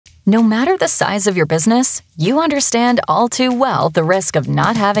No matter the size of your business, you understand all too well the risk of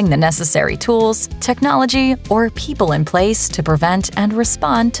not having the necessary tools, technology, or people in place to prevent and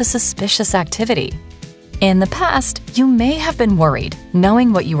respond to suspicious activity. In the past, you may have been worried,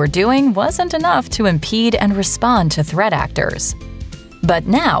 knowing what you were doing wasn't enough to impede and respond to threat actors. But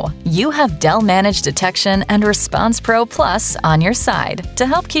now, you have Dell Managed Detection and Response Pro Plus on your side to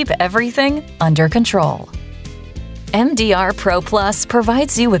help keep everything under control. MDR Pro Plus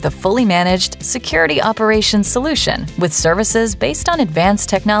provides you with a fully managed security operations solution with services based on advanced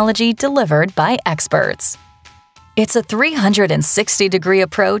technology delivered by experts. It's a 360-degree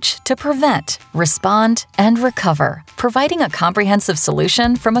approach to prevent, respond, and recover, providing a comprehensive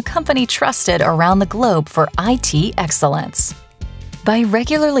solution from a company trusted around the globe for IT excellence. By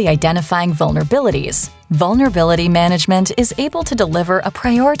regularly identifying vulnerabilities, vulnerability management is able to deliver a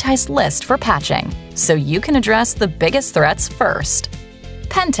prioritized list for patching, so you can address the biggest threats first.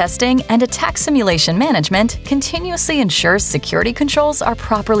 Pen testing and attack simulation management continuously ensures security controls are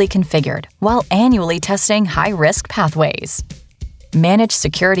properly configured while annually testing high-risk pathways. Managed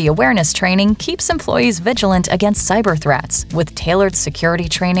security awareness training keeps employees vigilant against cyber threats, with tailored security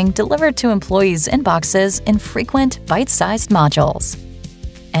training delivered to employees' inboxes in frequent, bite-sized modules.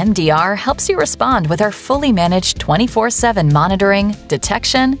 MDR helps you respond with our fully managed 24/7 monitoring,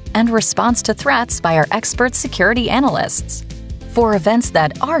 detection, and response to threats by our expert security analysts. For events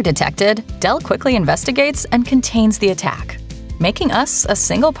that are detected, Dell quickly investigates and contains the attack, making us a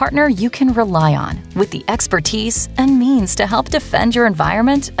single partner you can rely on, with the expertise and means to help defend your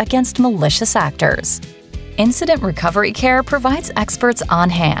environment against malicious actors. Incident Recovery Care provides experts on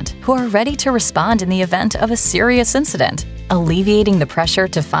hand who are ready to respond in the event of a serious incident, alleviating the pressure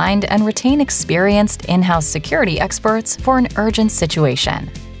to find and retain experienced in-house security experts for an urgent situation.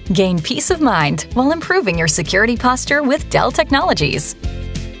 Gain peace of mind while improving your security posture with Dell Technologies.